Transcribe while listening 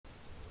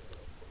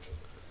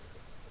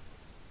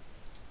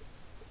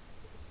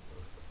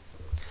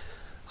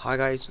Hi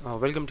guys,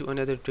 welcome to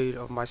another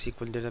tutorial of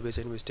MySQL database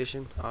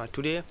administration.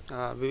 Today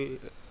we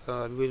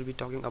will be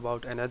talking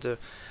about another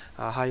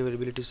high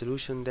availability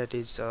solution that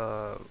is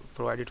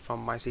provided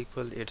from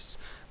MySQL. It's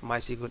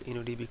MySQL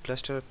InnoDB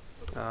Cluster.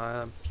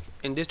 Uh,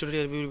 in this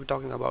tutorial we will be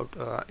talking about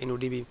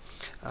InnoDB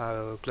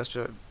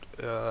cluster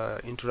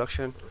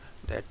introduction,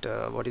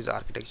 that what is the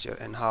architecture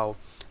and how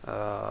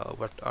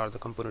what are the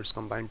components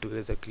combined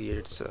together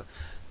creates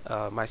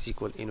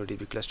MySQL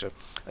InnoDB cluster.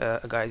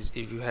 Guys,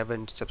 if you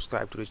haven't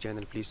subscribed to the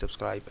channel, please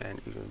subscribe,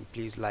 and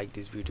please like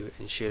this video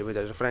and share with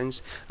other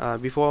friends.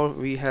 Before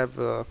we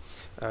have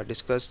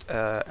discussed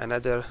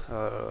another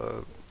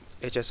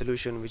HS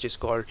solution which is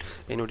called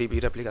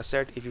InnoDB replica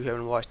set. If you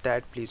haven't watched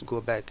that, please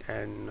go back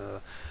and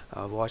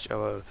watch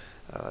our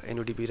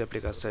InnoDB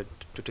replica set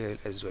tutorial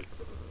as well.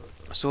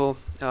 So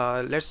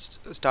let's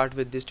start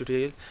with this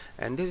tutorial,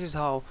 and this is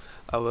how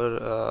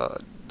our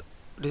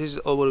this is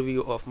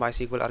overview of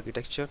MySQL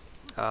architecture.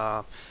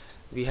 Uh,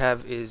 we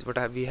have is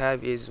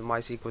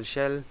MySQL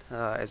Shell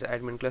as an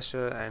admin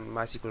cluster, and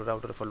MySQL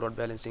Router for load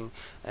balancing,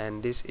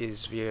 and this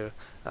is where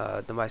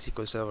the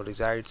MySQL server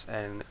resides,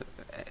 and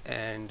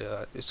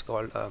it's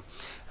called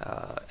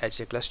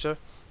HA cluster.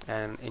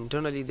 And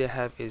internally they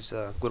have is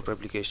group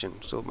replication.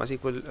 So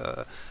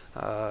MySQL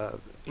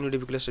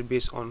InnoDB cluster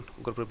based on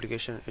group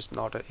replication. It's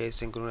not an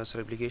asynchronous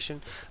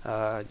replication,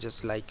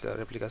 just like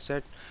replica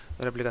set.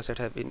 Replica set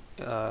have in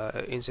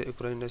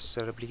asynchronous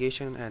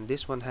replication, and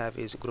this one have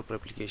is group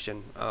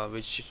replication,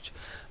 which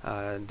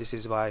this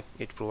is why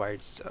it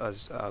provides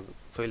us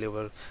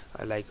failover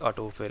like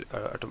automatic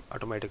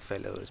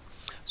failovers.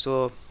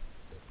 So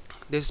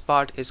this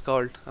part is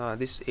called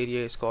this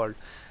area is called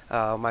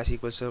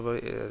MySQL server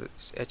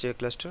HA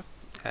cluster,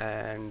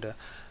 and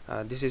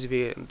this is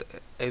where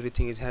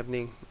everything is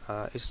happening.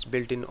 It's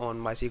built in on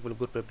MySQL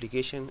Group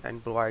Replication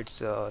and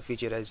provides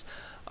feature as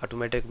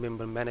automatic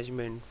member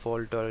management,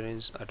 fault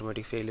tolerance,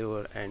 automatic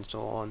failover, and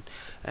so on.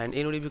 And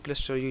InnoDB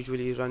cluster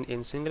usually run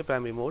in single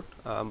primary mode,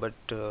 but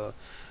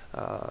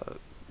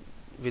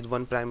with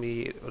one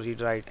primary read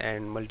write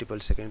and multiple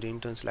secondary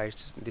instance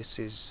lights. This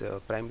is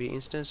primary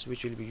instance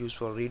which will be used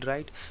for read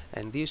write,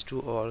 and these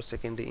two are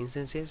secondary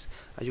instances.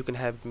 You can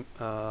have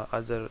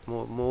other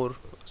more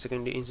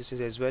secondary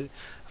instances as well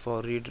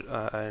for read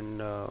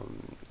and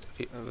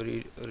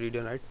read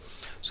and write.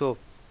 So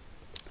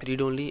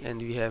read only,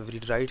 and we have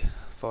read write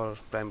for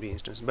primary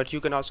instance, but you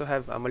can also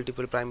have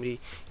multiple primary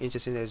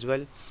instances as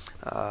well,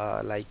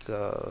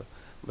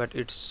 but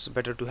it's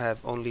better to have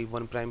only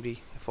one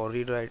primary for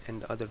read write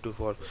and the other two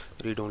for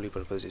read only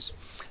purposes.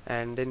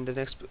 And then the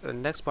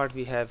next part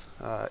we have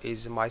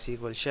is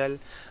MySQL Shell.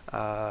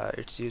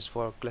 It's used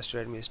for cluster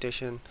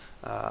administration.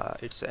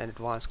 It's an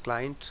advanced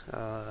client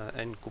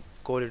and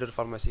correlator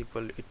for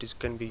MySQL. It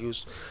can be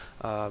used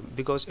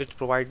because it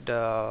provide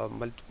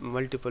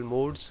multiple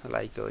modes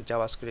like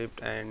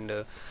JavaScript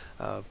and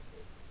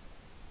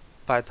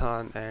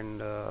Python and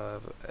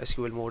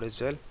SQL mode as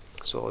well.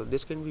 So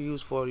this can be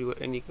used for your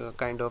any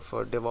kind of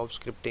DevOps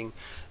scripting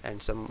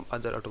and some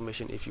other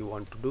automation if you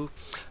want to do.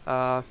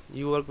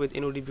 You work with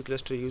InnoDB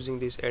cluster using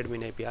this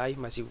admin API.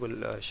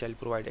 MySQL Shell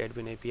provide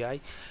admin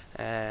API,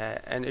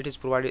 and it is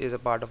provided as a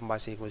part of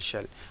MySQL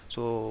Shell.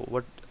 So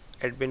what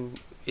admin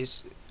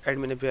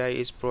API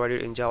is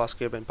provided in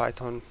JavaScript and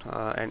Python,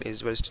 and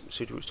is well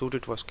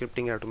suited for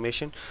scripting and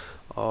automation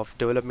of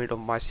development of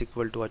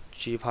MySQL to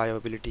achieve high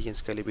availability and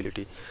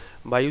scalability.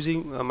 By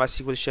using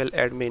MySQL Shell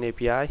admin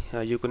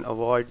API, you can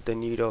avoid the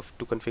need of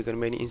to configure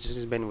many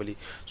instances manually.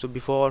 So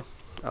before,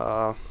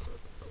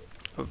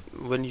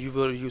 when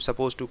you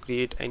supposed to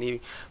create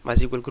any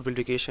MySQL Group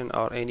Replication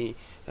or any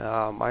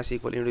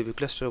MySQL InnoDB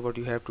cluster, what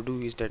you have to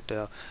do is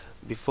that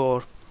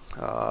before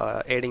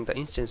adding the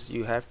instance,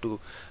 you have to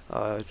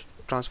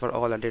transfer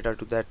all the data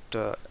to that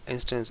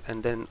instance,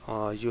 and then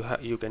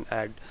you can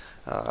add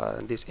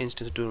this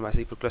instance to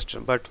MySQL cluster.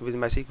 But with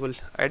MySQL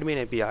admin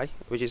API,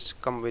 which is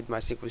come with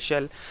MySQL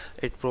Shell,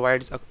 it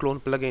provides a clone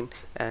plugin,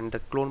 and the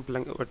clone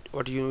plugin,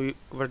 what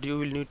you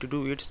will need to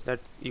do is that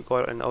you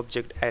call an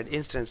object add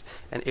instance,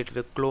 and it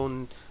will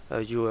clone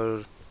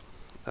your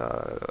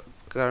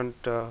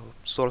current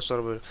source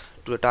server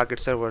to the target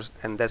servers,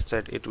 and that's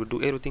it. It will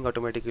do everything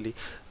automatically,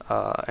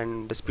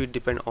 and the speed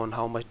depend on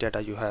how much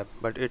data you have.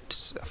 But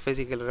it's a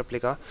physical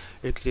replica.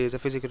 It creates a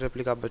physical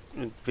replica, but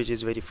which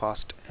is very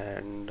fast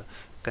and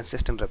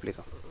consistent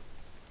replica.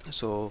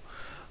 So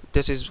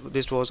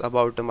this was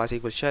about the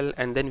MySQL Shell.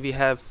 And then we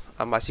have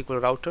a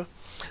MySQL Router.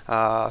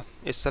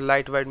 It's a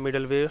lightweight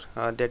middleware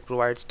that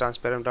provides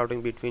transparent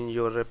routing between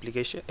your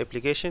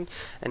application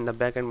and the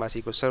backend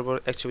MySQL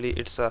server. Actually,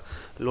 it's a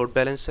load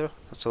balancer,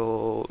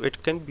 so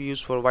it can be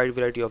used for a wide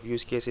variety of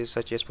use cases,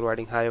 such as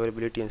providing high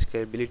availability and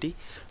scalability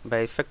by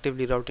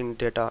effectively routing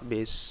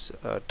database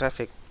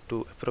traffic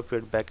to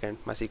appropriate backend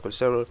MySQL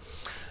server.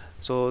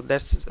 So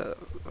that's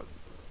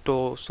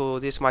so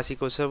this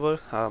MySQL server,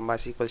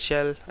 MySQL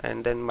Shell,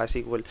 and then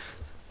MySQL,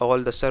 all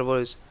the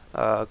servers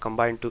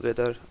combined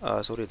together.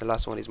 Sorry, the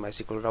last one is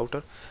MySQL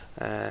Router,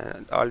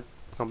 and all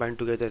combined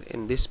together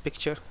in this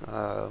picture,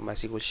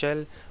 MySQL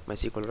Shell,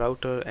 MySQL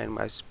Router, and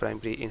my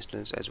primary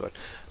instance as well.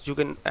 You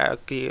can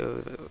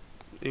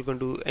you can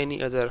do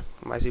any other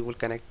MySQL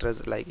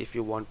connectors, like if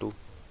you want to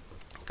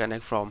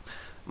connect from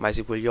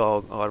MySQL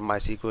Yog or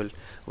MySQL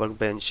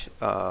Workbench,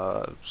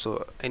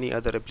 so any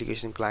other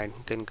application client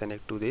can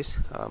connect to this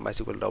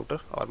MySQL Router,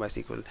 or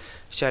MySQL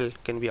Shell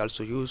can be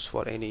also used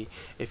for any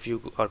if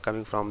you are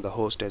coming from the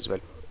host as well.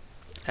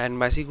 And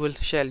MySQL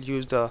Shell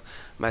use the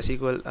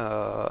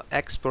MySQL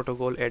X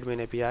protocol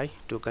admin API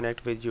to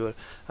connect with your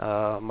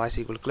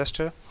MySQL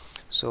cluster.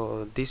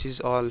 So this is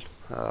all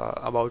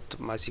about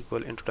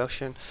MySQL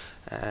introduction,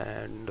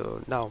 and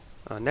now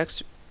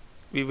next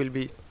we will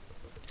be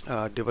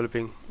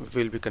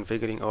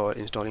configuring or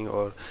installing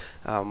our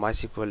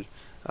MySQL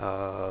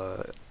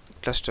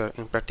cluster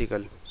in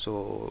practical.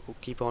 So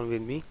keep on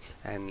with me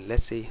and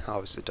let's see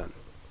how it's done.